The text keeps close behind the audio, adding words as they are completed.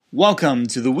Welcome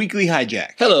to the Weekly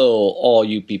Hijack. Hello, all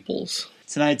you peoples.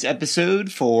 Tonight's episode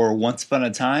for Once Upon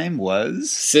a Time was...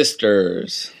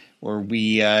 Sisters. Where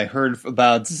we heard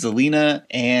about Zelina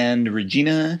and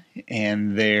Regina,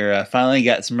 and they finally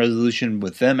got some resolution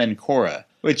with them and Cora.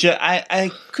 Which I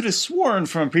could have sworn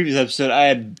from a previous episode,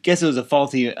 I guess it was a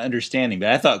faulty understanding, but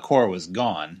I thought Cora was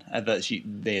gone. I thought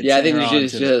they had I think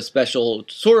she had a special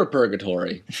sort of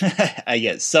purgatory. I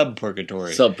guess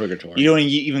sub-purgatory. Sub-purgatory. You don't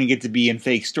even get to be in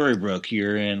fake Storybrooke.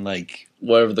 You're in, like...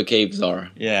 whatever the caves are.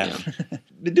 Yeah.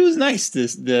 It was nice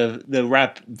to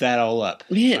wrap that all up.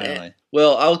 Yeah.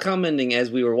 Well, I was commenting as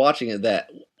we were watching it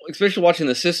that, especially watching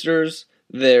the sisters...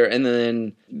 there, and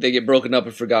then they get broken up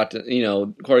and forgot to,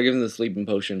 Cora gives them the sleeping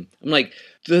potion. I'm like,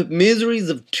 the miseries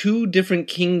of two different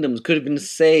kingdoms could have been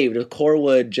saved if Cora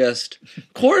would just...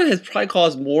 Cora has probably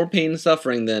caused more pain and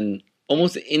suffering than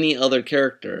almost any other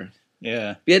character.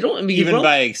 Yeah. Even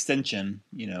by extension,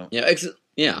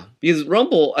 Yeah, because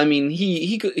Rumple, I mean,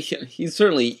 he's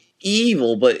certainly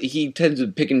evil, but he tends to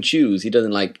pick and choose. He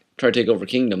doesn't, try to take over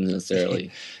kingdoms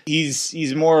necessarily.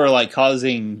 He's more,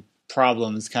 causing...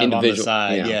 problems kind of on the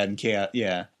side, and chaos,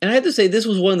 yeah. And I have to say, this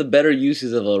was one of the better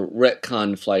uses of a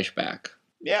retcon flashback.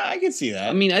 Yeah, I can see that.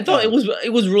 I mean, I thought it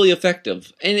was really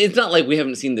effective, and it's not like we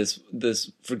haven't seen this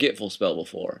forgetful spell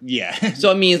before. Yeah. So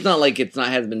I mean, it's not like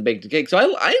hasn't been baked to cake. So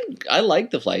I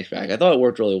liked the flashback. I thought it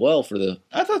worked really well for the.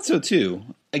 I thought so too.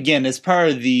 Again, it's part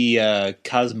of the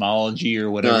cosmology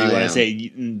or whatever you want to say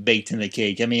baked in the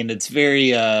cake. I mean, it's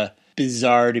very.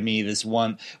 Bizarre to me, this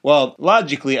one. Well,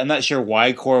 logically, I'm not sure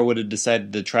why Cora would have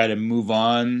decided to try to move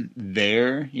on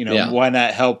there. Why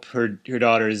not help her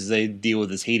daughters as they deal with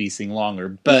this Hades thing longer?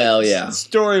 But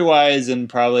story-wise and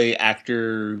probably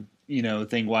actor,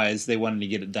 thing-wise, they wanted to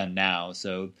get it done now.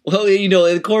 So, well,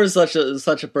 Cora's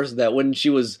such a person that when she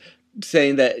was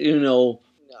saying that,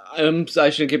 I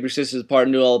shouldn't keep your sisters apart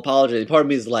and do all apologize. Part of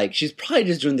me is like, she's probably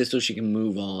just doing this so she can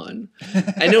move on.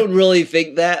 I don't really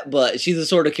think that, but she's the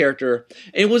sort of character.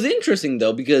 And it was interesting,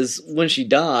 though, because when she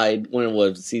died, when it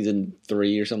was season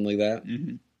 3 or something like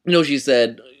that, she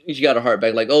said, she got her heart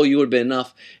back, like, oh, you would have been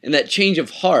enough. And that change of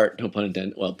heart, no pun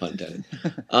intended, well, pun intended,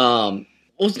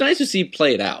 was nice to see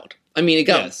played out. I mean, it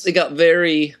got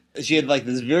very... She had,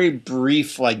 this very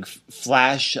brief,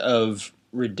 flash of...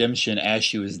 redemption as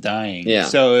she was dying. Yeah.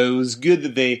 So it was good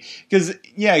that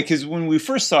because when we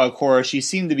first saw Cora, she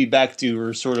seemed to be back to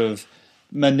her sort of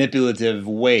manipulative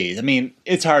ways. I mean,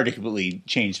 it's hard to completely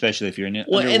change, especially if you're in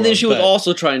underworld. And then she was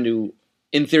also trying to,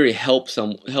 in theory, help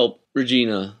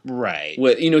Regina. Right.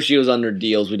 With, she was under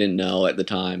deals we didn't know at the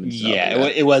time. And stuff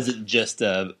it wasn't just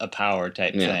a power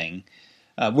type thing.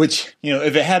 Which,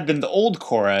 if it had been the old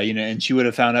Cora, and she would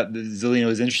have found out that Zelina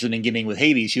was interested in getting with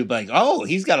Hades, she would be like, oh,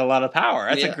 he's got a lot of power.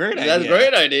 That's a great idea. That's a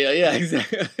great idea, yeah,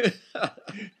 exactly.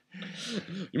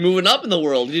 You're moving up in the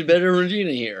world. You better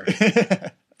Regina here.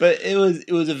 But it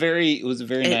was a very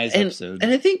nice episode.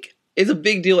 And I think it's a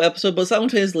big deal episode, but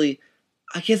simultaneously,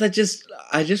 I guess I just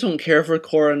don't care for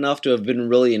Cora enough to have been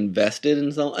really invested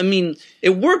in some. I mean,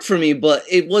 it worked for me, but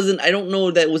it wasn't. I don't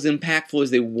know that it was impactful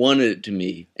as they wanted it to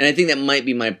me, and I think that might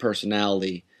be my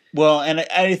personality. Well, and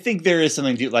I think there is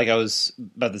something to, like I was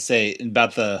about to say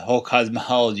about the whole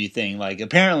cosmology thing. Like,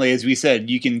 apparently, as we said,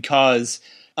 you can cause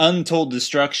untold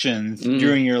destruction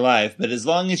during your life, but as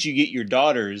long as you get your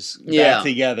daughters back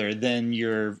together, then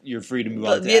you're free to move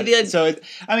on. So,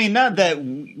 not that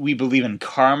we believe in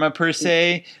karma per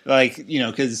se,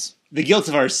 because the guilt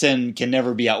of our sin can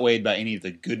never be outweighed by any of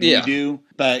the good we do,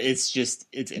 but it's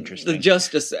interesting. The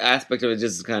justice aspect of it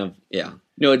just kind of,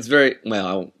 it's very, well,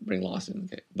 I won't bring loss in,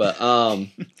 okay, but,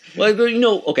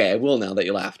 okay, I will now that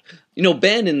you laughed.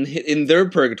 Ben in their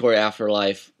purgatory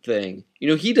afterlife thing,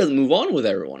 he doesn't move on with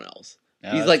everyone else.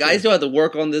 No, he's like, true. I still have to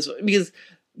work on this, because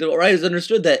the writers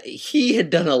understood that he had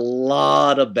done a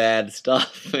lot of bad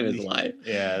stuff in his life.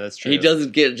 Yeah, that's true. He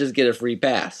doesn't just get a free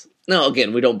pass. Now,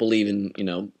 again, we don't believe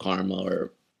in, karma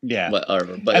or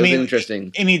whatever, but it's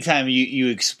interesting. Anytime you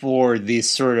explore these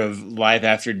sort of life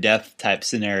after death type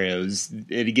scenarios,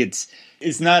 it's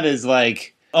not as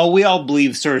like, oh, we all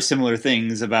believe sort of similar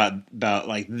things about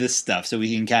this stuff, so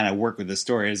we can kind of work with the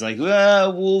story. It's like,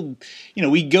 well,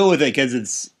 we go with it because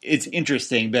it's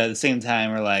interesting, but at the same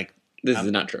time, we're like, this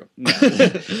is not true. No.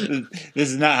 This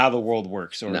is not how the world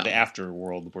works, or the after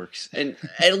world works. And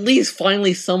at least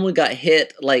finally someone got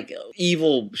hit, like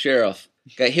evil sheriff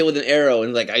got hit with an arrow,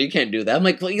 and like, oh, you can't do that. I'm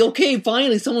like, well, okay,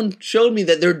 finally someone showed me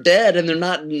that they're dead, and they're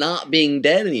not being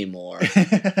dead anymore.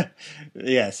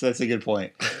 Yes, that's a good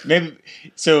point.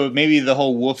 Maybe the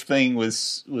whole wolf thing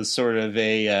was sort of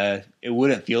it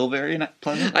wouldn't feel very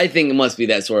pleasant. I think it must be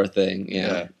that sort of thing.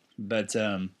 Yeah. But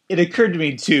it occurred to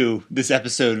me, too, this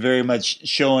episode very much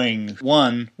showing,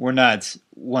 one, we're not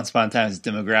Once Upon a Time's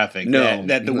demographic. No.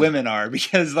 That the women are.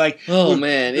 Because, like... Oh,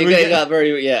 man. It got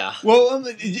very... Yeah. Well,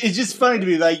 it's just funny to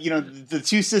me, like, the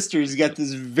two sisters got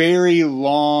this very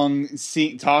long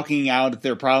talking out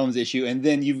their problems issue, and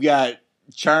then you've got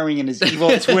Charming and his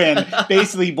evil twin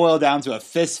basically boil down to a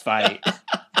fist fight.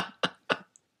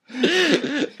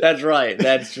 That's right.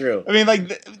 That's true. I mean,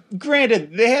 like,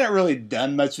 granted, they hadn't really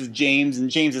done much with James, and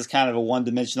James is kind of a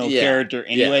one-dimensional character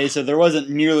anyway, so there wasn't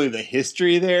nearly the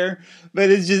history there. But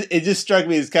it just struck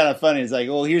me as kind of funny. It's like,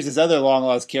 well, here's this other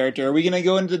long-lost character. Are we going to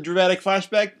go into dramatic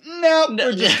flashback? No,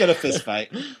 we're just going to fist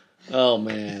fight. Oh,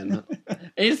 man.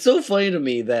 And it's so funny to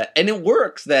me that, and it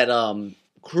works, that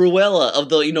Cruella, of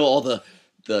the, all the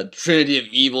Trinity of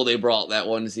Evil they brought that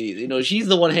one season. She's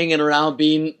the one hanging around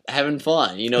having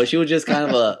fun. She was just kind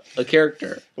of a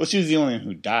character. Well, she was the only one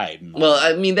who died. Well,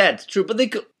 I mean, that's true, but they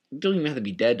don't even have to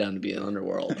be dead down to be in the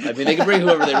underworld. I mean, they can bring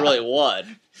whoever they really want.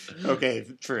 Okay,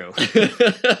 true.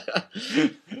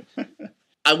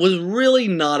 I was really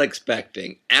not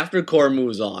expecting, after Cora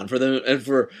moves on, for them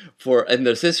and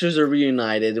the sisters are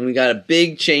reunited, and we got a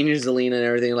big change in Zelina and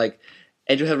everything,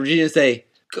 and you have Regina say,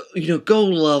 go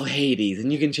love Hades,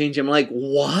 and you can change him. I'm like,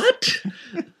 what?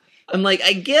 I'm like,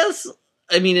 I guess,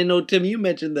 I know, Tim, you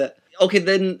mentioned that, okay,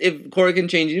 then if Cora can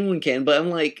change, anyone can, but I'm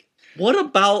like, what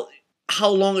about how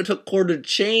long it took Cora to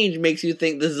change makes you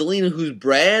think the Zelina, who's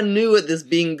brand new at this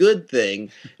being good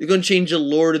thing, is going to change the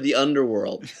lord of the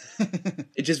underworld?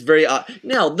 It's just very odd.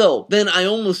 Now, though, then I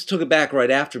almost took it back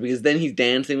right after, because then he's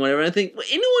dancing, whatever, and I think, well,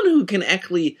 anyone who can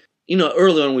actually,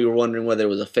 early on we were wondering whether it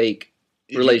was a fake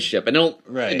relationship. It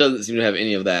doesn't seem to have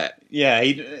any of that. Yeah,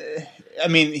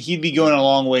 he'd be going a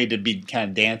long way to be kind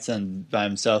of dancing by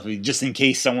himself, just in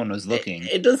case someone was looking.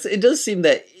 It does seem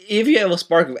that if you have a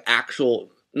spark of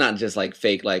actual, not just like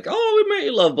fake, like, oh, we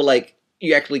made love, but like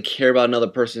you actually care about another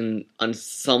person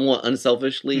somewhat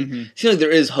unselfishly, it seems like there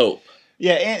is hope.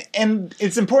 Yeah, and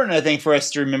it's important, I think, for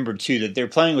us to remember, too, that they're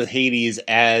playing with Hades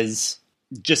as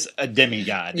just a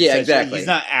demigod. Yeah, exactly. He's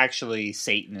not actually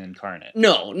Satan incarnate.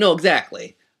 No,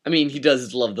 exactly. I mean, he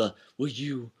does love will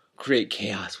you create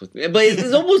chaos with me? But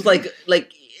it's almost like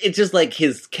it's just like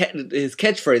his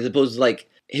catchphrase, as opposed to like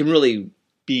him really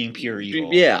being pure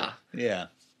evil. Yeah. Yeah.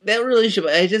 That relationship,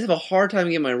 I just have a hard time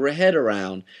getting my head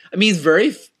around. I mean, he's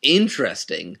very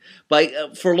interesting,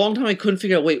 but for a long time I couldn't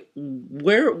figure out, wait,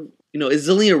 where... is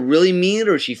Zelina really mean,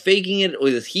 or is she faking it, or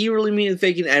is he really mean and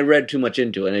faking it? I read too much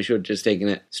into it, and I should have just taken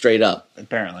it straight up.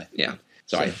 Apparently. Yeah.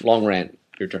 Sorry, long rant.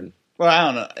 Your turn. Well, I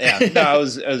don't know. Yeah, no, I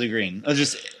was agreeing.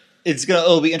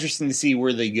 It'll be interesting to see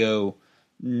where they go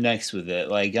next with it.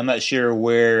 Like, I'm not sure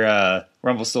where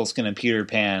Rumpelstiltskin and Peter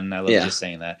Pan, I love just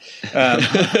saying that.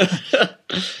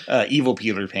 Evil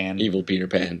Peter Pan. Evil Peter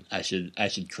Pan. I should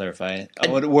clarify it.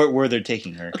 Where they're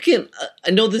taking her. Again,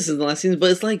 I know this is the last season,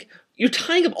 but it's like, you're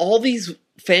tying up all these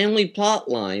family plot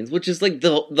lines, which is like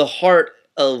the heart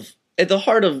of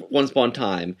Once Upon a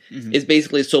Time is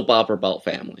basically a soap opera about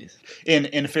families in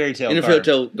a fairy tale. Fairy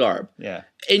tale garb. Yeah,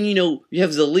 and you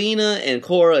have Zelina and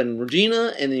Cora and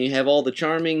Regina, and then you have all the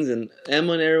Charmings and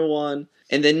Emma and everyone,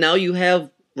 and then now you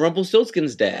have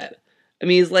Rumpelstiltskin's dad. I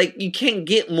mean, it's like you can't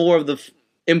get more of the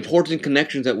important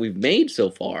connections that we've made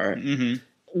so far. Mm-hmm.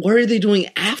 What are they doing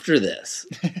after this?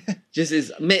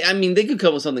 They could come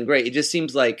up with something great. It just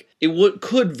seems like it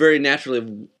could very naturally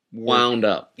have wound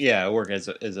up. Yeah, work as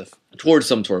a towards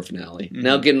some sort of finale. Mm-hmm.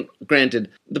 Now, again,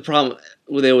 granted, the problem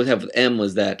they always have with M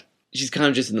was that she's kind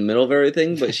of just in the middle of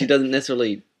everything, but she doesn't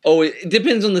necessarily. Oh, it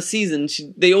depends on the season.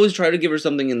 They always try to give her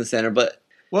something in the center, but.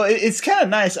 Well, it's kind of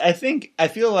nice. I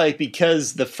feel like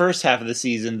because the first half of the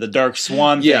season, the Dark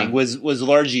Swan thing was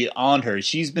largely on her.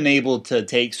 She's been able to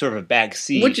take sort of a back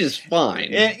seat, which is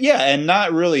fine. And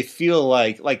not really feel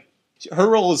like her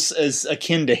role is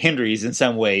akin to Henry's in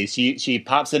some ways. She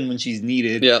pops in when she's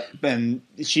needed. Yep.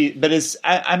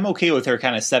 I'm okay with her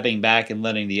kind of stepping back and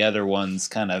letting the other ones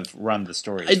kind of run the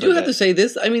story. I do have to say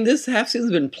this. I mean, this half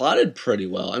season's been plotted pretty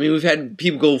well. I mean, we've had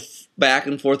people go back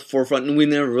and forth, forefront, and we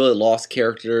never really lost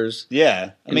characters.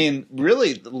 Yeah. I mean,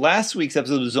 really, last week's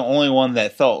episode was the only one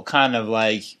that felt kind of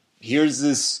like, here's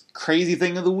this crazy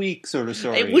thing of the week sort of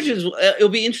story. Which is, it'll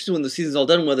be interesting when the season's all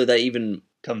done, whether that even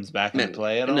comes back into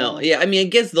play at all. No, yeah, I mean, I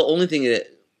guess the only thing that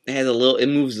has it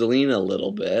moves Zelina a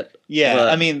little bit. Yeah, but,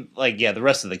 I mean, the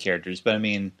rest of the characters, but I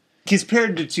mean,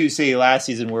 compared to say last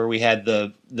season where we had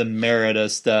the Merida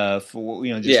stuff, kind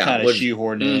of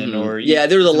shoehorned in, or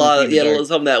there was a lot of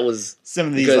some that was some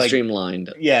of these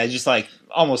streamlined. Yeah, just like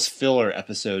almost filler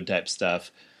episode type stuff.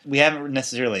 We haven't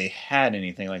necessarily had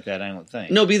anything like that, I don't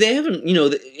think. No, but they haven't.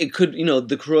 It could.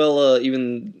 The Cruella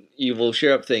evil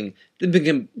sheriff thing, they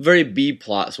became very B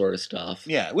plot sort of stuff.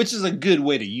 Yeah, which is a good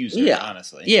way to use her,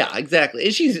 honestly. Yeah, exactly.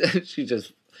 And she's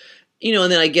just,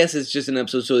 and then I guess it's just an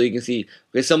episode so you can see,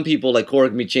 because some people, like Cora,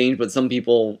 can be changed, but some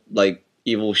people, like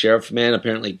Evil Sheriff Man,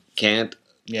 apparently can't.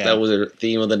 Yeah. That was their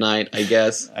theme of the night, I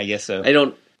guess. I guess so. I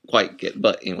don't quite get,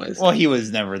 but anyways. Well, he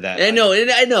was never that. I know.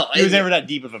 He was never that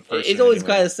deep of a person. It's always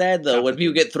kind of sad, though, when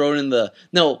people get thrown in the...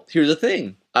 No, here's the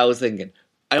thing. I was thinking.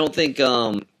 I don't think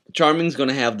Charming's going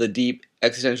to have the deep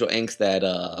existential angst that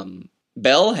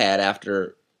Belle had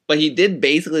after... But he did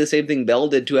basically the same thing Belle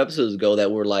did 2 episodes ago,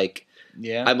 that were like,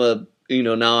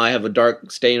 now I have a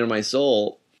dark stain on my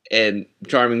soul, and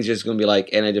Charming's just going to be like,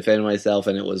 and I defended myself,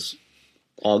 and it was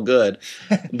all good.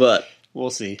 But... We'll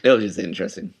see. It was just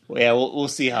interesting. Well, yeah, we'll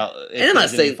see how. And I'm not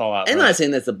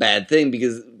saying that's a bad thing,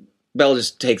 because Belle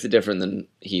just takes it different than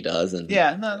he does. And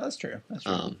yeah, no, that's true. That's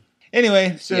true.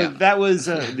 Anyway, so that was.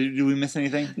 Did we miss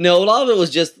anything? No, a lot of it was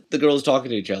just the girls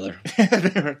talking to each other.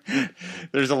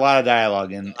 There's a lot of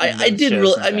dialogue in. I did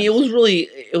really. Sometimes. I mean, it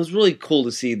was really cool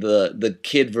to see the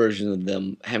kid version of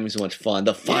them having so much fun.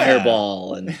 The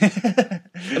fireball and I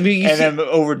mean, them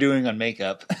overdoing on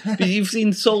makeup. You've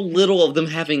seen so little of them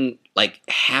having like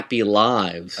happy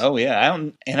lives. Oh yeah, I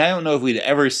don't know if we'd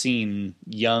ever seen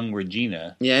young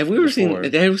Regina. Yeah, have we ever seen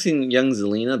young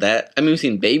Zelina? We've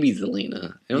seen baby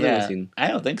Zelina. I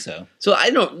don't think so. So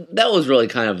that was really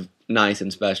kind of nice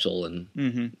and special, and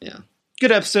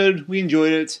good episode. We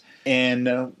enjoyed it,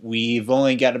 and we've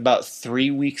only got about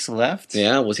 3 weeks left.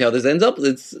 Yeah, we'll see how this ends up.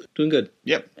 It's doing good.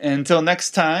 Yep. Until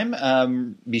next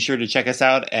time, be sure to check us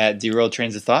out at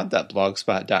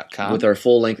derailtrainsoftthought.blogspot.com with our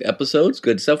full-length episodes.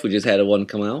 Good stuff. We just had one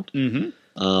come out.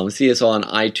 Mm-hmm. See us on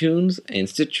iTunes and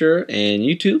Stitcher and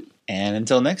YouTube. And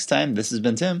until next time, this has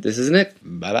been Tim. This is Nick.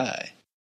 Bye-bye.